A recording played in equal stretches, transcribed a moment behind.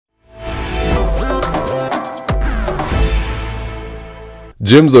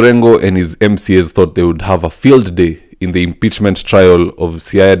James Orengo and his MCAs thought they would have a field day in the impeachment trial of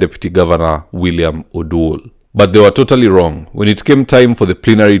Siaya Deputy Governor William Oduol. But they were totally wrong. When it came time for the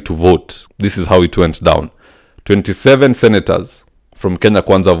plenary to vote, this is how it went down. 27 senators from Kenya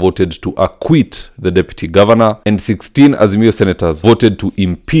Kwanza voted to acquit the deputy governor, and 16 Azimio senators voted to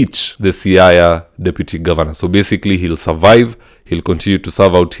impeach the Siaya deputy governor. So basically, he'll survive. He'll continue to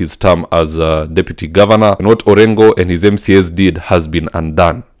serve out his term as deputy governor. And what Orengo and his MCAs did has been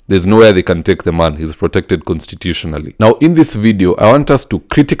undone. There's nowhere they can take the man. He's protected constitutionally. Now, in this video, I want us to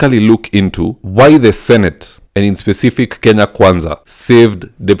critically look into why the Senate, and in specific Kenya Kwanza, saved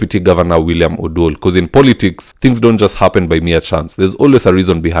Deputy Governor William Oduol. Because in politics, things don't just happen by mere chance. There's always a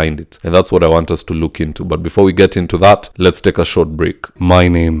reason behind it. And that's what I want us to look into. But before we get into that, let's take a short break. My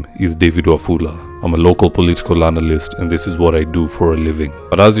name is Wafula. I'm a local political analyst, and this is what I do for a living.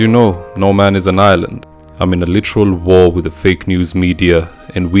 But as you know, no man is an island. I'm in a literal war with the fake news media,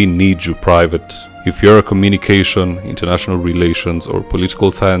 and we need you private. If you're a communication, international relations, or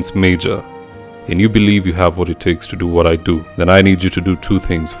political science major, and you believe you have what it takes to do what I do, then I need you to do two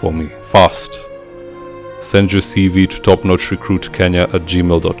things for me. First, send your CV to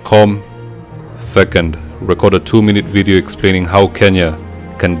topnotchrecruitkenya@gmail.com. Second, record a 2-minute video explaining how Kenya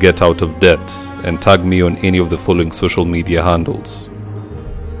can get out of debt, and tag me on any of the following social media handles.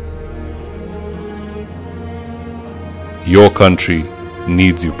 Your country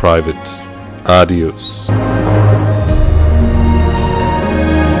needs you private. Adios.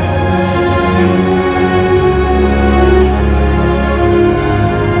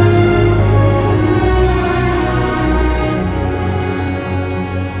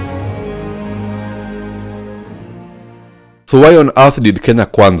 So why on earth did Kenya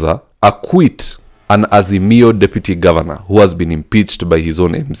Kwanza acquit an Azimio deputy governor who has been impeached by his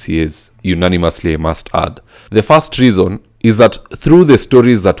own MCAs? Unanimously, I must add. The first reason is that through the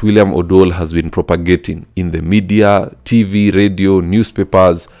stories that William Oduol has been propagating in the media, TV, radio,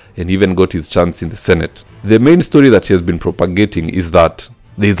 newspapers, and even got his chance in the Senate, the main story that he has been propagating is that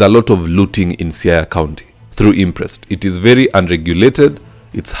there is a lot of looting in Siaya County through Imprest. It is very unregulated,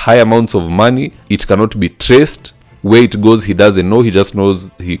 it's high amounts of money, it cannot be traced. Where it goes, he doesn't know. He just knows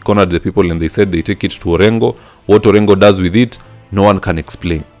he cornered the people and they said they take it to Orengo. What Orengo does with it, no one can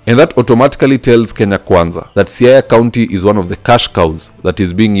explain. And that automatically tells Kenya Kwanza that Siaya County is one of the cash cows that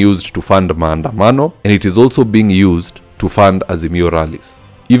is being used to fund maandamano, and it is also being used to fund Azimio rallies.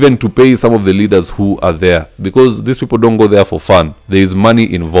 Even to pay some of the leaders who are there, because these people don't go there for fun. There is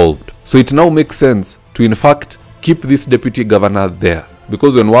money involved. So it now makes sense to, in fact, keep this deputy governor there.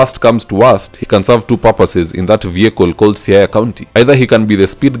 Because when worst comes to worst, he can serve two purposes in that vehicle called Siaya County. Either he can be the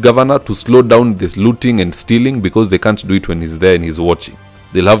speed governor to slow down this looting and stealing, because they can't do it when he's there and he's watching.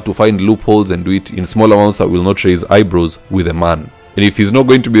 They'll have to find loopholes and do it in small amounts that will not raise eyebrows with a man. And if he's not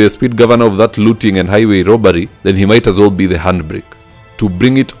going to be the speed governor of that looting and highway robbery, then he might as well be the handbrake to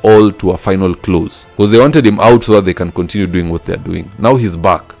bring it all to a final close. Because they wanted him out so that they can continue doing what they're doing. Now he's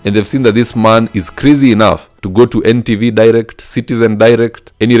back, and they've seen that this man is crazy enough to go to NTV Direct, Citizen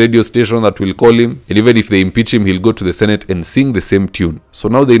Direct, any radio station that will call him, and even if they impeach him, he'll go to the Senate and sing the same tune. So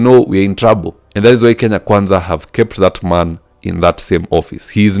now they know we're in trouble. And that is why Kenya Kwanza have kept that man in that same office.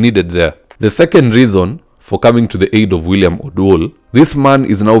 He is needed there. The second reason for coming to the aid of William Oduol, this man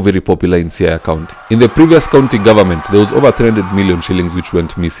is now very popular in Siaya County. In the previous county government, there was over 300 million shillings which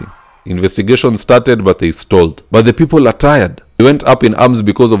went missing. Investigation started, but they stalled. But the people are tired. They went up in arms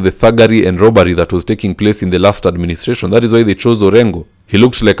because of the thuggery and robbery that was taking place in the last administration. That is why they chose Orengo. He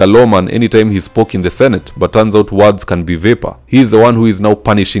looked like a lawman anytime he spoke in the Senate, but turns out words can be vapor. He is the one who is now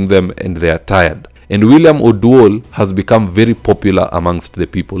punishing them, and they are tired. And William Oduol has become very popular amongst the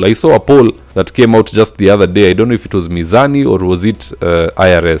people. I saw a poll that came out just the other day. I don't know if it was Mizani or was it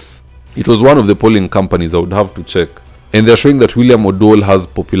IRS. It was one of the polling companies. I would have to check. And they're showing that William Oduol has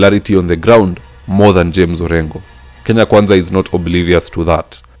popularity on the ground more than James Orengo. Kenya Kwanza is not oblivious to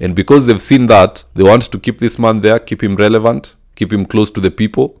that. And because they've seen that, they want to keep this man there, keep him relevant, keep him close to the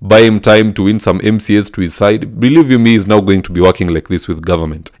people, buy him time to win some MCAs to his side. Believe you me, he's now going to be working like this with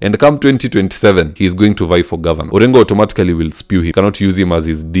government. And come 2027, he is going to vie for governor. Orengo automatically will spew. He cannot use him as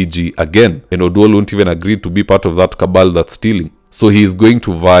his DG again. And Oduol won't even agree to be part of that cabal that's stealing. So he is going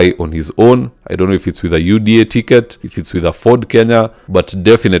to vie on his own. I don't know if it's with a UDA ticket, if it's with a Ford Kenya, but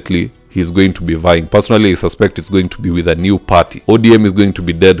definitely he's going to be vying. Personally, I suspect it's going to be with a new party. ODM is going to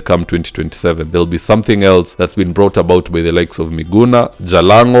be dead come 2027. There'll be something else that's been brought about by the likes of Miguna,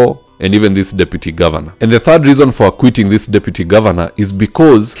 Jalango, and even this deputy governor. And the third reason for acquitting this deputy governor is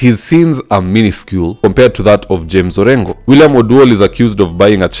because his sins are minuscule compared to that of James Orengo. William Oduol is accused of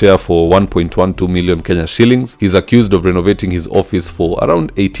buying a chair for 1.12 million Kenya shillings. He's accused of renovating his office for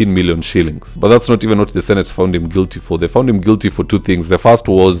around 18 million shillings. But that's not even what the Senate found him guilty for. They found him guilty for two things. The first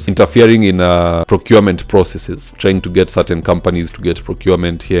was interfering in procurement processes, trying to get certain companies to get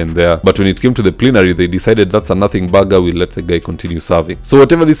procurement here and there. But when it came to the plenary, they decided that's a nothing burger, we'll let the guy continue serving. So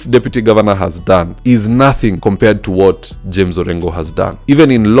whatever this deputy governor has done is nothing compared to what James Orengo has done.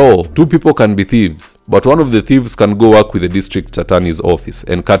 Even in law, two people can be thieves, but one of the thieves can go work with the district attorney's office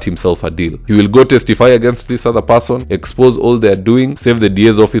and cut himself a deal. He will go testify against this other person, expose all they're doing, save the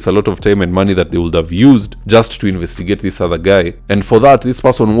DA's office a lot of time and money that they would have used just to investigate this other guy. And for that, this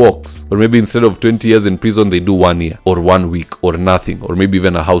person walks. Or maybe instead of 20 years in prison, they do 1 year or 1 week or nothing, or maybe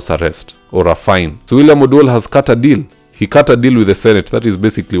even a house arrest or a fine. So William Oduol has cut a deal. He cut a deal with the Senate. That is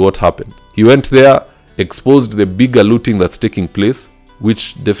basically what happened. He went there, exposed the bigger looting that's taking place,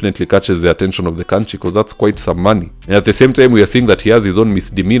 which definitely catches the attention of the country because that's quite some money. And at the same time, we are seeing that he has his own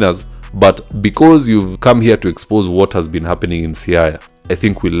misdemeanors, but because you've come here to expose what has been happening in Siaya, I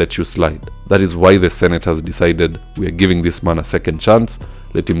think we'll let you slide. That is why the Senate has decided we are giving this man a second chance.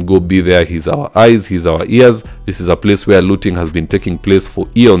 Let him go be there. He's our eyes, he's our ears. This is a place where looting has been taking place for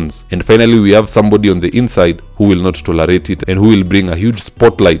eons. And finally, we have somebody on the inside who will not tolerate it and who will bring a huge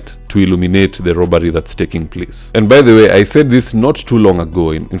spotlight to illuminate the robbery that's taking place. And by the way, I said this not too long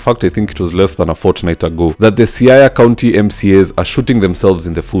ago, in fact I think it was less than a fortnight ago, that the Siaya County MCAs are shooting themselves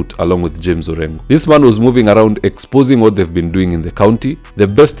in the foot along with James Orengo. This man was moving around exposing what they've been doing in the county. The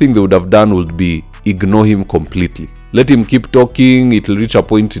best thing they would have done would be ignore him completely. Let him keep talking, it'll reach a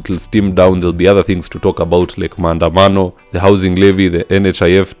point, it'll steam down, there'll be other things to talk about like maandamano, the housing levy, the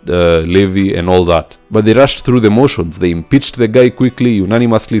NHIF levy and all that. But they rushed through the motions. They impeached the guy quickly,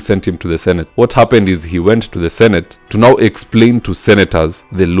 unanimously sent him to the Senate. What happened is he went to the Senate to now explain to senators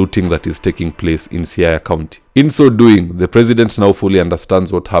the looting that is taking place in Siaya County. In so doing, the president now fully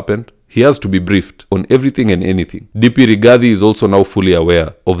understands what happened. He has to be briefed on everything and anything. DP Rigathi is also now fully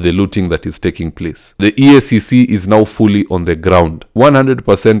aware of the looting that is taking place. The Eacc is now fully on the ground,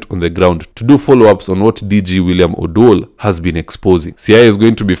 100% on the ground, to do follow-ups on what DG William Oduol has been exposing. Siaya is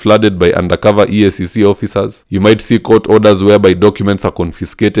going to be flooded by undercover Eacc officers. You might see court orders whereby documents are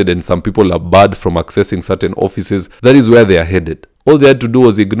confiscated and some people are barred from accessing certain offices. That is where they are headed. All they had to do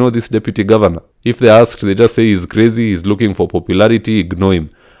was ignore this deputy governor. If they asked, they just say he's crazy, he's looking for popularity, ignore him.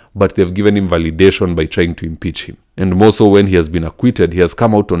 But they've given him validation by trying to impeach him. And more so when he has been acquitted, he has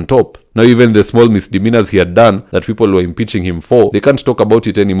come out on top. Now even the small misdemeanors he had done that people were impeaching him for, they can't talk about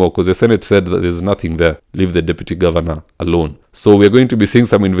it anymore because the Senate said that there's nothing there. Leave the deputy governor alone. So we're going to be seeing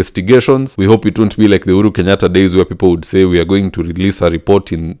some investigations. We hope it won't be like the Uhuru Kenyatta days where people would say we are going to release a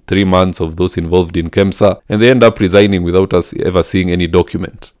report in 3 months of those involved in KEMSA, and they end up resigning without us ever seeing any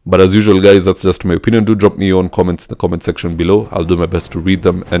document. But as usual guys, that's just my opinion. Do drop me your own comments in the comment section below. I'll do my best to read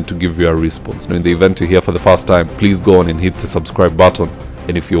them and to give you a response. Now in the event you're here for the first time, please go on and hit the subscribe button.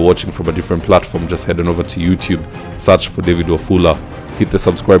 And if you're watching from a different platform, just head on over to YouTube, search for David Wafula, hit the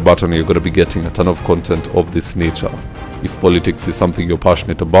subscribe button, and you're going to be getting a ton of content of this nature. If politics is something you're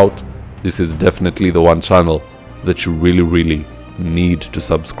passionate about, this is definitely the one channel that you really need to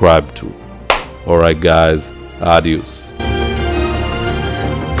subscribe to. Alright guys, adios.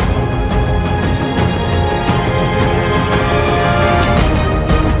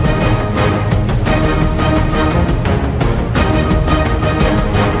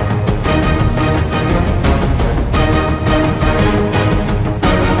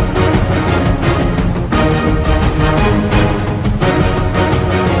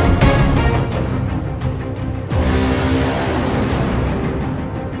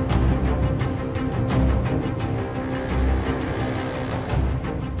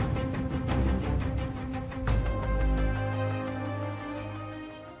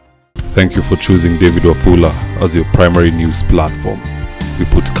 Thank you for choosing David Wafula as your primary news platform. We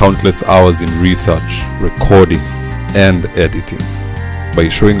put countless hours in research, recording, and editing. By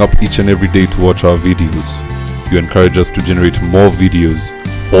showing up each and every day to watch our videos, you encourage us to generate more videos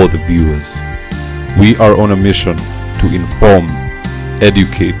for the viewers. We are on a mission to inform,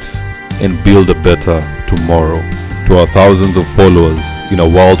 educate, and build a better tomorrow. To our thousands of followers in a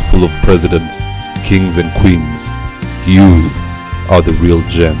world full of presidents, kings, and queens, you are the real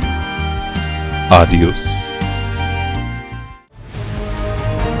gem. Adios.